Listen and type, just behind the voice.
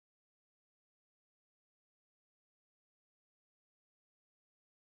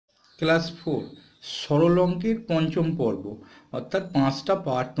Class 4 সরল অঙ্কের পঞ্চম পর্ব, অর্থাৎ 5টা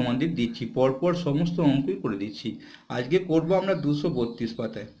পার্ট তোমাদের দিচ্ছি, পরপর সমস্ত অঙ্কই করে দিচ্ছি। আজকে করব আমরা 232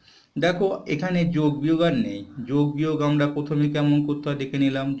 পাতায়। দেখো এখানে যোগ বিয়োগ আর নেই। যোগ বিয়োগ আমরা প্রথমে কেমন করতে হয় দেখে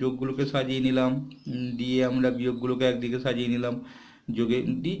নিলাম, যোগগুলোকে সাজিয়ে নিলাম, দিয়ে আমরা বিয়োগগুলোকে একদিকে সাজিয়ে নিলাম, যোগে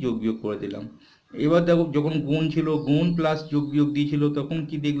দিয়ে যোগ বিয়োগ করে দিলাম। এবার দেখো যখন গুণ ছিল, গুণ প্লাস যোগ বিয়োগ দিয়েছিল, তখন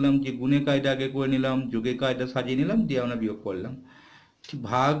কি দেখলাম যে গুণের কায়দা আগে করে নিলাম, যোগের কায়দা সাজিয়ে নিলাম, দিয়ে আমরা বিয়োগ করলাম।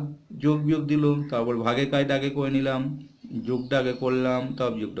 ভাগ যোগ বিয়োগ দিল, তারপর ভাগের কাজটা আগে করে নিলাম, যোগটা আগে করলাম,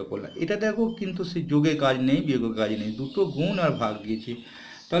 তারপর বিয়োগটা করলাম। এটা দেখো কিন্তু সে যোগের কাজ নেই, বিয়োগের কাজ নেই, দুটো গুণ আর ভাগ দিয়েছি।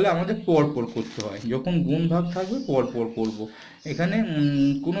 তাহলে আমাদের পরপর করতে হয়, যখন গুণ ভাগ থাকবে পরপর করব। এখানে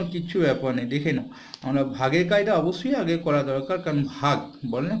কোনো কিছু ব্যাপার নেই, দেখে নাও। আমরা ভাগের কাজটা অবশ্যই আগে করা দরকার, কারণ ভাগ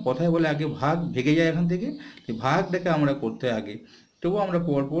বলে না, কথায় বলে আগে ভাগ ভেগে যায় এখান থেকে, ভাগটাকে আমরা করতে হয় আগে। তবু আমরা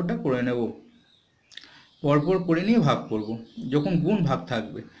পরপরটা করে নেব, পরপর করে নিয়ে ভাগ করব যখন গুণ ভাগ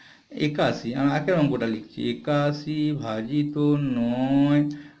থাকবে। 81, আমি একের অঙ্কটা লিখছি, 81 ভাজিত 9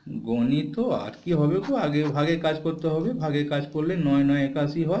 গণিত 8। কি হবে গো, আগে ভাগের কাজ করতে হবে, ভাগের কাজ করলে 9 9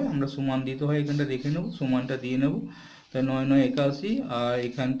 81 হয়। আমরা সমান দিতে হয়, এখানটা দেখে নেব, সমানটা দিয়ে নেব। তাই 9 9 81, আর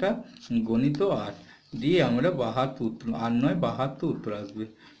এখানটা গণিত 8 দিয়ে আমরা 72 উত্তর, 8 9 72 উত্তর আসবে।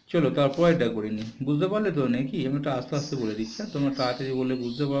 চলো তারপর এটা করে নিই। বুঝতে পারলে তো নাকি? আমি একটু আস্তে আস্তে বলে দিচ্ছি, তোমরা তাড়াতাড়ি বলে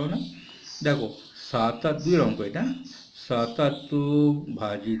বুঝতে পারো না। দেখো 7 আর 2 অঙ্ক এটা, 77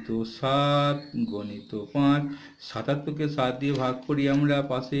 ভাজিত 7 গণিত 5। 77কে 7 দিয়ে ভাগ করি আমরা,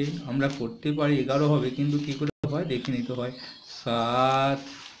 পাশে আমরা করতে পারি 11 হবে, কিন্তু কি করে হয় দেখে নিতে হয়। 7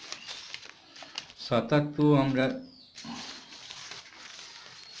 77 আমরা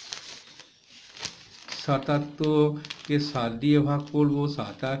 77কে 7 দিয়ে ভাগ করব,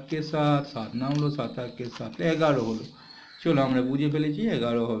 7 8কে 7, 7 না হলো 7 8কে 7, 11 হলো। চলো আমরা বুঝে ফেলেছি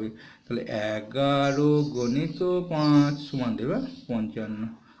 11 হবে। তাহলে 11 গণিত 5 সমান দেবে 55,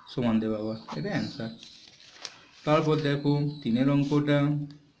 সমান দেবে আবার, এটা অ্যান্সার। তারপর দেখো 3 অঙ্কটা,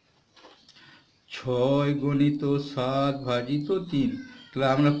 6 গণিত 7 ভাজিত 3। তাহলে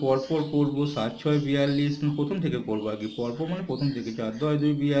আমরা পরপর করবো, 7 6 42, প্রথম থেকে করবো আগে, পরপর মানে প্রথম থেকে। 4 10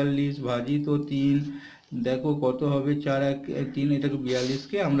 2 42 ভাজিত 3। দেখো কত হবে, 4 1 3, এটাকে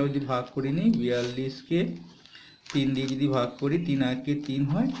 42কে আমরা যদি ভাগ করে নিই, 42কে 3 দিয়ে যদি ভাগ করি, 3 1 3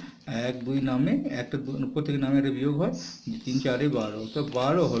 হয়, 1 2 নামে একটা, উপর থেকে নামে একটা বিয়োগ হয়, 3 4 12, তো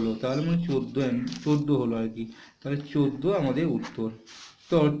 12 হলো। তাহলে মানে 14 হলো আর কি। তাহলে 14 আমাদের উত্তর।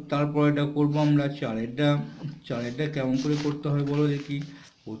 তো তারপর এটা করবো আমরা চারেরটা কেমন করে করতে হয় বলো দেখি।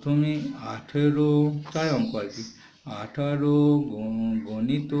 প্রথমে 18, 4 অঙ্ক আর কি, 18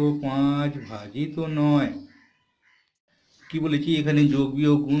 গণিত 5 ভাজিত 9। কি বলেছি এখানে, যোগ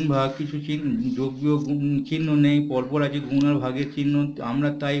বিয়োগ গুণ ভাগ কিছু চিহ্ন, যোগ বিয়োগ চিহ্ন নেই, পরপর আছে গুণ আর ভাগের চিহ্ন। আমরা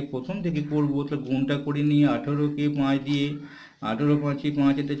তাই প্রথম থেকে করবো, তাহলে গুণটা করে নিয়ে 18কে 5 দিয়ে, 18 5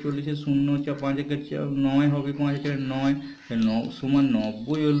 5 এতে 40, 0 5 একে 9 হবে, 5 একে 9, সমান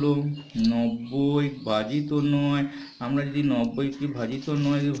 90 হলো। 90 ভাজিত 9। আমরা যদি 90কে ভাজিত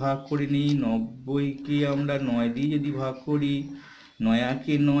 9 দিয়ে ভাগ করে নিই, 90কে আমরা 9 দিয়ে যদি ভাগ করি, 9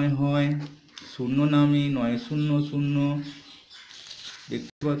 1 9 হয়, 0 নামে 9 0 0,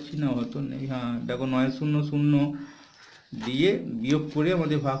 দেখতে পাচ্ছি না, হয়তো নেই, হ্যাঁ দেখো 9 0 0 দিয়ে বিয়োগ করে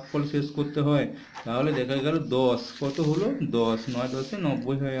আমাদের ভাগফল শেষ করতে হয়। তাহলে দেখা গেল 10, কত হলো 10, 9 10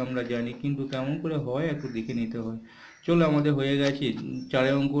 90 হয় আমরা জানি, কিন্তু কেমন করে হয় একটু দেখে নিতে হয়। চলো আমাদের হয়ে গেছে 4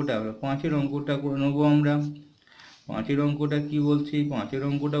 অঙ্কটা। 5 অঙ্কটা করে নেবো আমরা। 5 অঙ্কটা কি বলছি, 5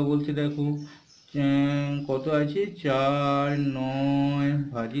 অঙ্কটা বলছে দেখো, কত আছে, 4 9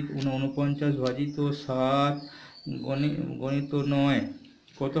 ভাজিত 49 ভাজিত 7 গণিত 9।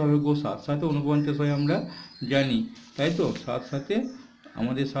 কত হবে গো, 7 7 49 হয় আমরা জানি, তাই তো। 7 7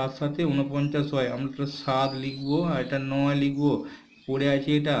 আমাদের 7 7 49 হয়, আমরা তো 7 লিখবো আর এটা 9 লিখবো, পড়ে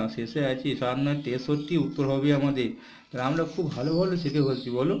আছে এটা, শেষে আছে 7 9 63, উত্তর হবে আমাদের। তাহলে আমরা খুব ভালো ভালো শিখে বলছি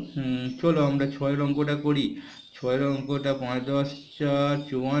বলো। চলো আমরা 6 অঙ্কটা করি। 6 অঙ্কটা 5 10 4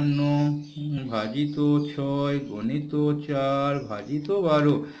 54 ভাজিত 6 গণিত 4 ভাজিত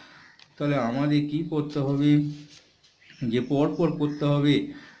 12। তাহলে আমাদের কি করতে হবে, যে পরপর করতে হবে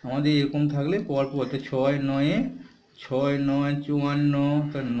আমাদের, এরকম থাকলে পরপর। তো 6 9 6 9 54,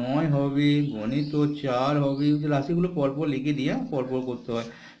 তা 9 হবে, গণিত 4 হবে, রাশিগুলো পরপর লিখে দিয়ে পরপর করতে হয়।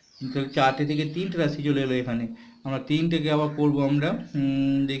 তাহলে 4টে থেকে 3টে রাশি চলে এলো এখানে, আমরা 3টেকে আবার করবো আমরা,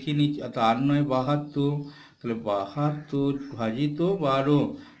 দেখি নি। 8 9 72, তাহলে 72 ভাজিত 12।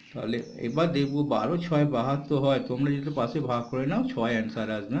 তাহলে এবার দেখবো 12 6 72 হয়, তোমরা যদি পাশে ভাগ করে নাও 6 অ্যান্সার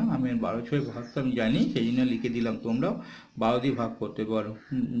আসবে। আমি 12 6 ভাগ তো আমি জানি, সেই জন্য লিখে দিলাম, তোমরাও 12 দিয়ে ভাগ করতে পারো।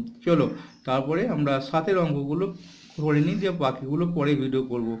 চলো তারপরে আমরা 7 অঙ্কগুলো করে নিই, দিয়ে বাকিগুলো পরে ভিডিও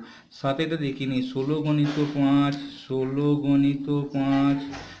করব। 7 এটা দেখি নিই, 16 গণিত 5, 16 গণিত 5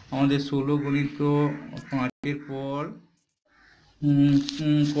 আমাদের 16 গণিত 5-এর পর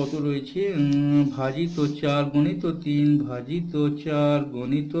কত রয়েছে, ভাজিত 4 গণিত 3 ভাজিত 4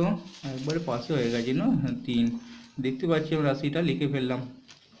 গণিত একবারে পাশে হয়ে গেছে না, হ্যাঁ 3। দেখতে পাচ্ছি আমরা রাশিটা লিখে ফেললাম,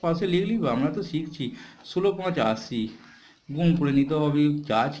 পাশে লিখলি বা, আমরা তো শিখছি। 16×5 80, গুণ করে নিতে হবে,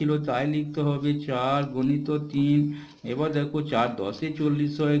 যা ছিল তাই লিখতে হবে। 4 গণিত 3, এবার দেখো 4 10-এ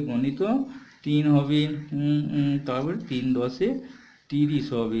 40 হয়, গণিত 3 হবে, তারপরে 3 10-এ 30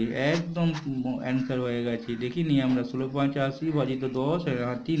 হবে। একদম অ্যান্সার হয়ে গেছে। দেখি নি আমরা 16×5 80 ভাজিত 10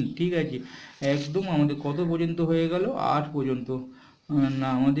 আর 3, ঠিক আছে। একদম আমাদের কত পর্যন্ত হয়ে গেল, 8 পর্যন্ত। না,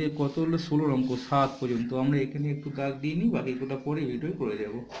 আমাদের কত হলো, 16 অঙ্ক 7 পর্যন্ত। আমরা এখানে একটু দাগ দিয়ে নিই, বাকি কোটা পরে ভিডিও করে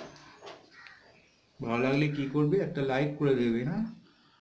যাব। ভালো লাগলে কি করবে, একটা লাইক করে দেবে, হ্যাঁ।